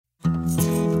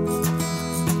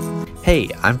Hey,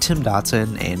 I'm Tim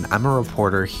Dotson, and I'm a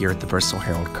reporter here at the Bristol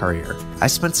Herald Courier. I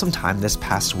spent some time this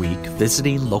past week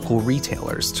visiting local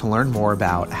retailers to learn more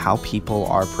about how people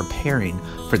are preparing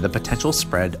for the potential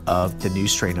spread of the new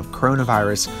strain of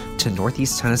coronavirus to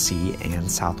Northeast Tennessee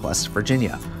and Southwest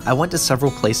Virginia. I went to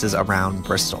several places around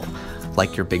Bristol,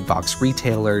 like your big box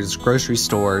retailers, grocery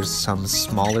stores, some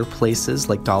smaller places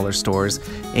like dollar stores,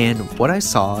 and what I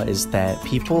saw is that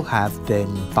people have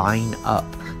been buying up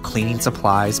cleaning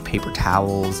supplies, paper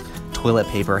towels, toilet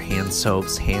paper, hand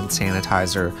soaps, hand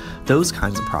sanitizer, those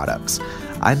kinds of products.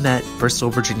 I met Bristol,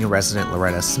 Virginia resident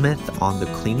Loretta Smith on the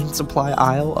cleaning supply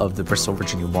aisle of the Bristol,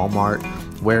 Virginia Walmart,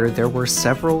 where there were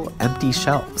several empty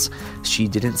shelves. She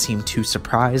didn't seem too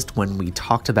surprised when we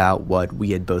talked about what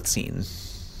we had both seen.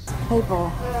 People,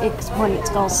 when it's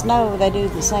going to snow, they do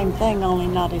the same thing, only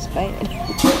not as bad.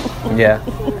 Yeah.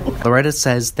 Loretta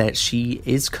says that she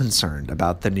is concerned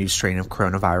about the new strain of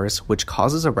coronavirus, which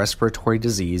causes a respiratory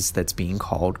disease that's being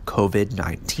called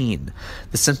COVID-19.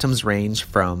 The symptoms range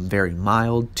from very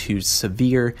mild to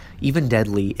severe, even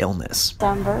deadly illness.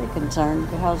 I'm very concerned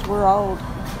because we're old.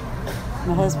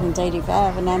 My husband's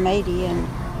 85 and I'm 80, and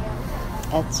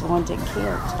that's the ones that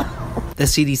killed. The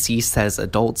CDC says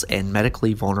adults and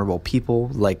medically vulnerable people,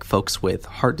 like folks with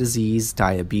heart disease,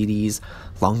 diabetes,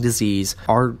 lung disease,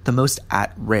 are the most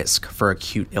at risk for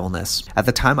acute illness. At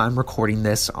the time I'm recording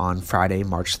this on Friday,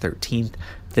 March 13th,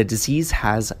 the disease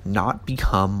has not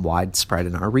become widespread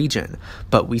in our region,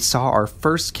 but we saw our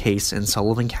first case in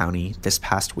Sullivan County this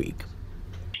past week.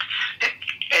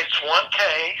 It's one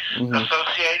case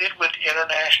associated with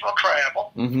international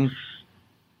travel.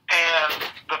 And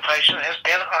the patient has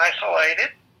been isolated,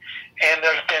 and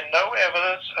there's been no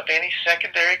evidence of any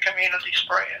secondary community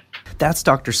spread. That's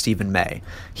Dr. Stephen May.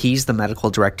 He's the medical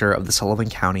director of the Sullivan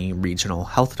County Regional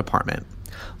Health Department.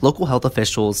 Local health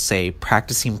officials say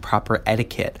practicing proper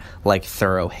etiquette, like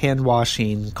thorough hand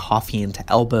washing, coffee into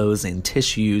elbows and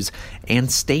tissues,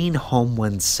 and staying home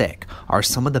when sick are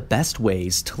some of the best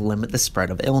ways to limit the spread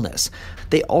of illness.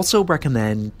 They also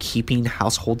recommend keeping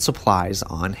household supplies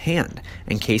on hand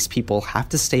in case people have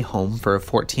to stay home for a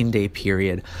 14-day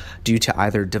period due to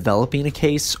either developing a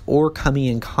case or coming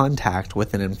in contact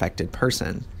with an infected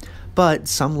person. But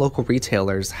some local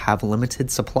retailers have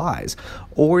limited supplies,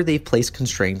 or they've placed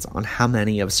constraints on how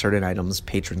many of certain items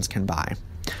patrons can buy.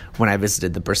 When I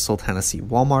visited the Bristol, Tennessee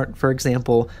Walmart, for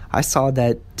example, I saw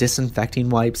that disinfecting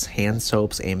wipes, hand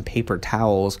soaps, and paper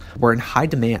towels were in high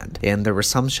demand, and there were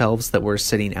some shelves that were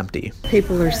sitting empty.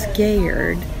 People are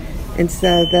scared, and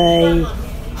so they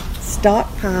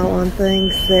stockpile on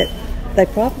things that they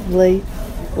probably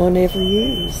won't ever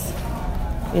use.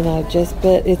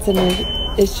 But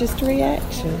it's just a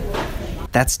reaction.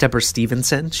 That's Deborah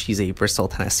Stevenson. She's a Bristol,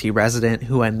 Tennessee resident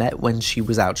who I met when she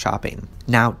was out shopping.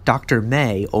 Now, Dr.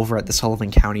 May over at the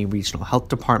Sullivan County Regional Health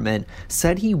Department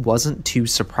said he wasn't too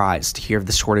surprised to hear of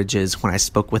the shortages when I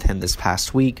spoke with him this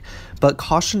past week, but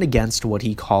cautioned against what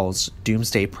he calls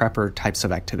doomsday prepper types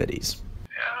of activities.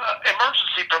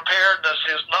 Emergency preparedness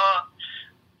is not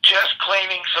just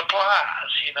cleaning supplies,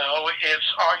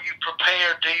 it's are you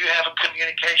prepared? Do you have a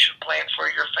communication plan for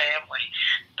your family?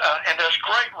 And there's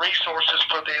great resources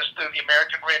for this through the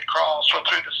American Red Cross or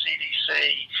through the CDC.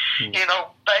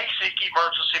 Basic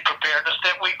emergency preparedness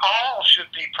that we all should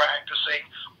be practicing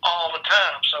all the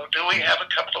time. So do we have a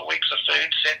couple of weeks of food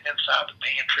sitting inside the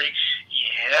pantry?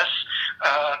 Yes.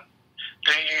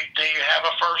 Do you have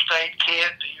a first aid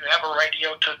kit? Do you have a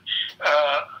radio to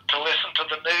listen to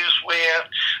the news with?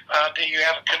 Do you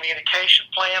have a communication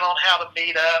plan on how to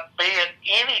meet up, be in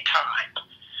any type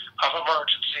of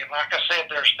emergency? And like I said,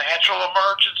 there's natural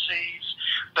emergencies,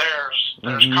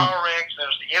 there's car wrecks,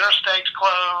 there's the interstates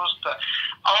closed,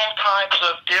 all types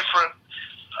of different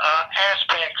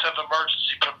aspects of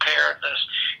emergency preparedness.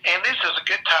 And this is a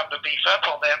good time to beef up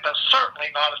on that, but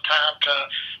certainly not a time to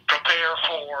prepare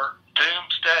for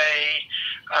doomsday,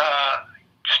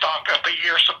 stock up a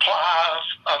year's supply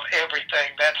of everything.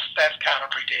 That's kind of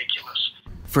ridiculous.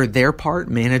 For their part,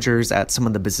 managers at some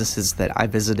of the businesses that I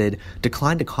visited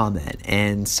declined to comment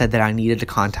and said that I needed to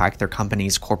contact their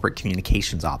company's corporate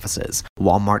communications offices.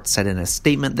 Walmart said in a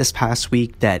statement this past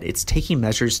week that it's taking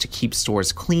measures to keep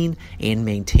stores clean and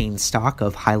maintain stock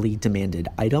of highly demanded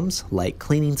items like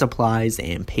cleaning supplies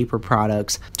and paper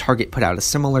products. Target put out a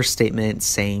similar statement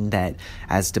saying that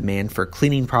as demand for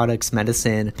cleaning products,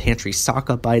 medicine, pantry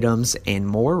stock-up items, and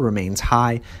more remains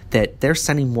high, that they're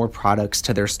sending more products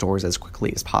to their stores as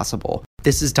quickly as possible.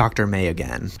 This is Dr. May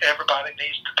again. Everybody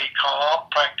needs to be calm,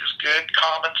 practice good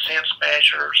common sense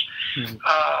measures. The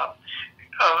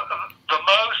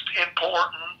most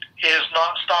important is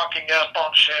not stocking up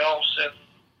on shelves in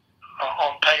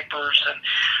on papers and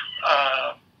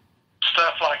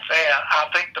stuff like that. I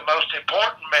think the most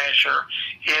important measure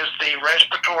is the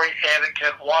respiratory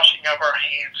etiquette, washing of our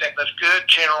hands, and the good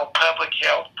general public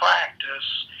health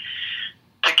practice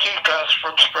to keep us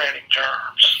from spreading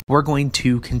germs. We're going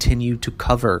to continue to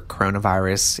cover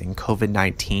coronavirus and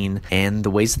COVID-19 and the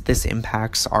ways that this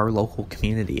impacts our local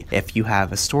community. If you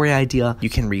have a story idea, you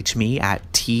can reach me at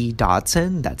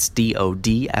tdodson, that's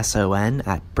DODSON,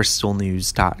 at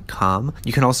bristolnews.com.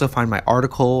 You can also find my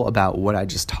article about what I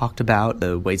just talked about,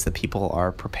 the ways that people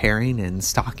are preparing and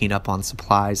stocking up on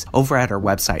supplies, over at our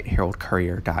website,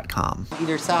 heraldcourier.com.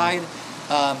 Either side,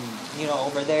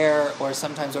 over there, or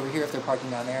sometimes over here if they're parking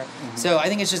down there. Mm-hmm. So I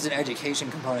think it's just an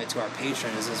education component to our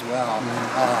patrons as well,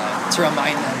 to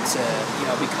remind them to,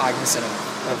 be cognizant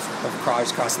of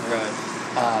cars crossing the road.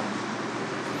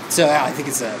 So yeah, I think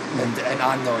it's an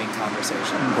ongoing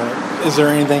conversation. But is there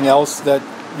anything else that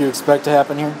you expect to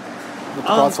happen here with the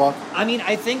crosswalk? I mean,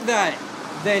 I think that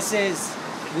this is,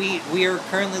 we are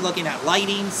currently looking at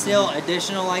lighting still,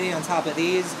 additional lighting on top of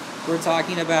these. We're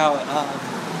talking about,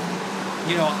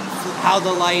 how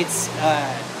the lights,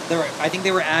 I think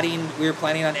we were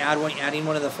planning on adding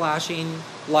one of the flashing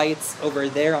lights over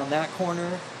there on that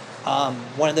corner.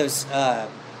 One of those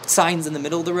signs in the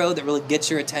middle of the road that really gets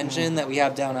your attention that we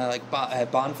have down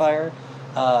at Bonfire.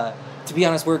 To be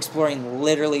honest, we're exploring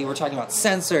we're talking about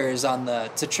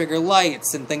sensors to trigger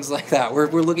lights and things like that. We're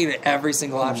looking at every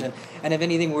single option. And if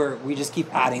anything, we just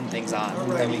keep adding things on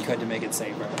that we could to make it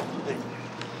safer.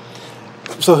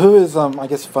 So who is,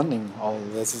 funding all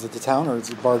of this? Is it the town or is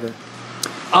it Barger?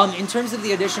 In terms of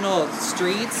the additional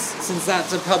streets, since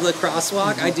that's a public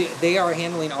crosswalk, they are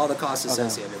handling all the costs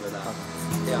associated with that.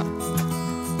 Yeah.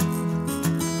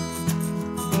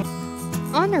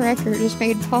 On the Record is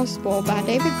made possible by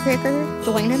David Krieger,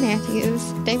 Delana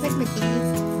Matthews, David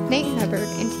McGee, Nate Hubbard,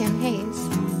 and Tim Hayes.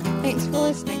 Thanks for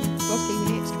listening. We'll see you